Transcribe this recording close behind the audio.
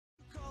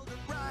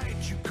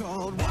you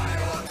called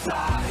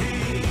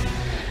Whakatane.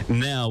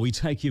 Now we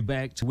take you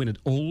back to when it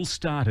all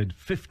started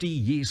 50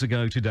 years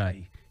ago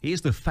today.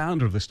 Here's the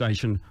founder of the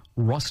station,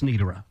 Ross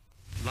Niedera.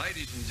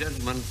 Ladies and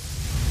gentlemen,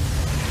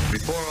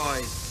 before I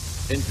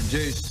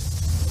introduce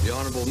the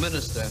Honourable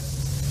Minister,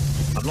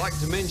 I'd like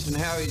to mention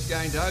how he's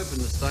going to open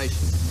the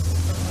station.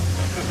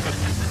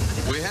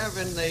 We have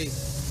on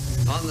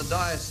the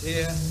dais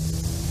here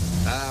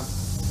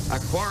a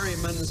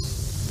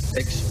quarryman's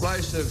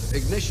explosive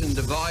ignition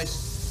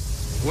device,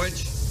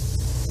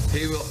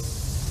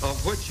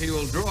 of which he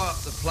will draw up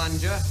the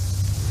plunger,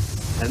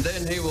 and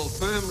then he will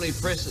firmly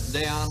press it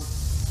down,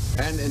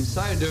 and in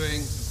so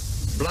doing,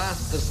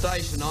 blast the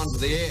station onto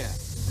the air.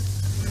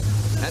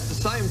 At the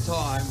same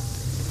time,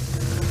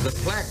 the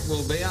plaque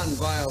will be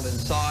unveiled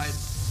inside,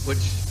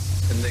 which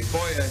in the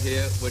foyer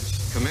here, which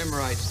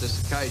commemorates this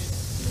occasion.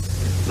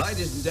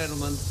 Ladies and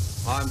gentlemen,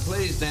 I'm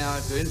pleased now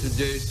to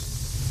introduce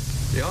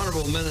the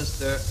Honourable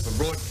Minister for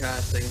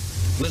Broadcasting,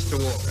 Mr.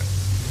 Walker.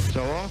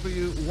 So I offer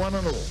you one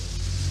and all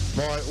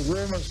my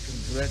warmest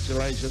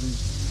congratulations,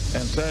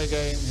 and say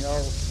again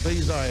how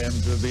pleased I am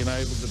to have been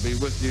able to be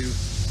with you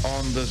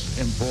on this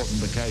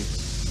important occasion.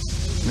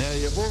 Now,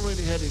 you've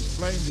already had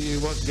explained to you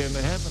what's going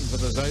to happen for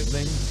this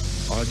opening.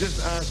 I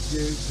just ask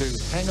you to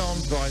hang on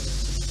tight,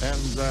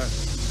 and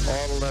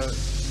I'll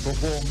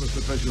perform this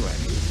official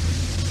act.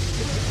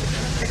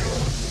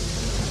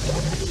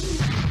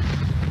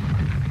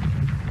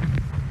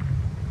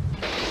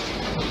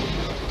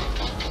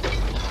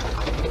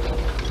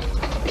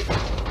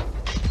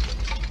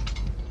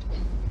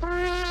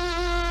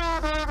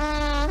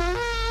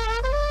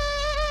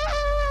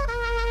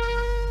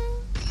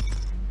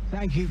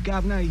 Thank you,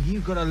 Governor.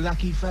 You've got a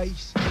lucky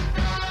face.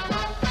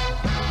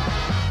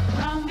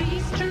 Round the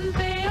Eastern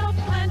Bay of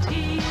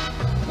Plenty,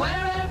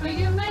 wherever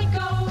you may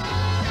go,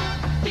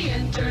 the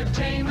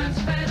entertainment's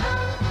better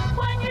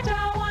when you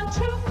dial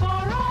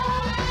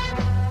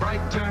 124.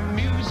 Brighter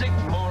music,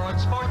 more on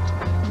sport.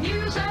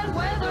 News and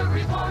weather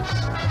reports.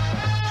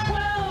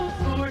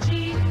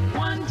 1240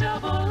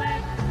 1XX.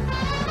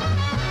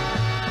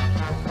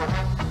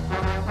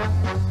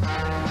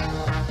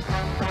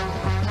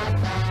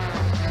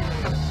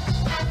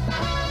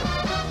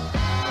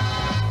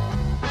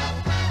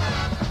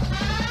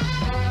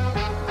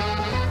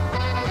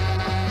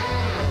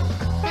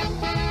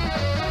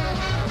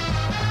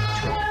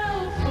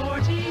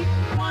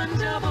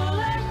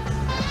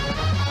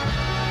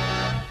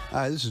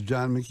 Hi, this is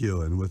John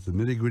McEwen with the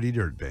Nitty Gritty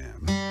Dirt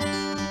Band.